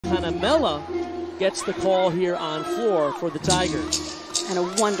Cannamela gets the call here on floor for the Tigers. And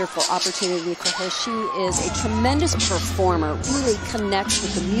a wonderful opportunity for her. She is a tremendous performer, really connects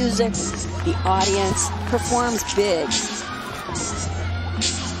with the music, the audience, performs big.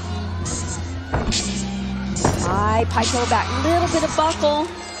 High pike heel back, little bit of buckle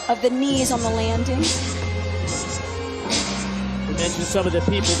of the knees on the landing. We mentioned some of the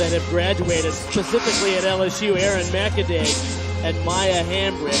people that have graduated, specifically at LSU. Aaron McAday and Maya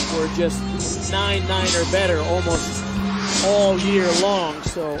Hambrick were just 9-9 or better almost all year long.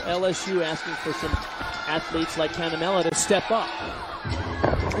 So LSU asking for some athletes like Cannamela to step up.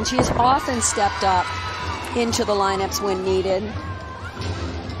 And she has often stepped up into the lineups when needed.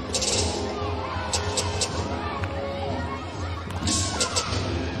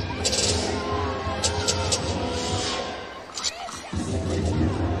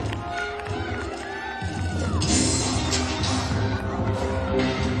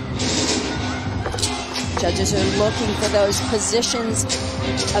 Judges are looking for those positions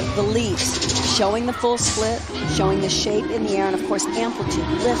of the leaps, showing the full split, showing the shape in the air, and of course amplitude,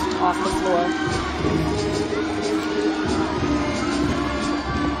 lift off the floor.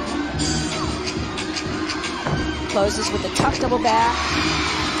 Closes with a tuck double back.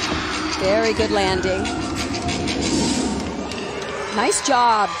 Very good landing. Nice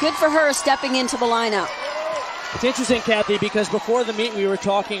job. Good for her stepping into the lineup. It's interesting, Kathy, because before the meet we were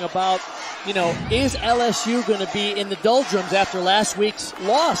talking about, you know, is LSU going to be in the doldrums after last week's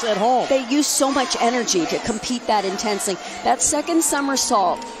loss at home? They used so much energy to compete that intensely. That second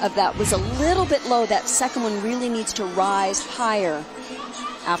somersault of that was a little bit low. That second one really needs to rise higher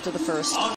after the first.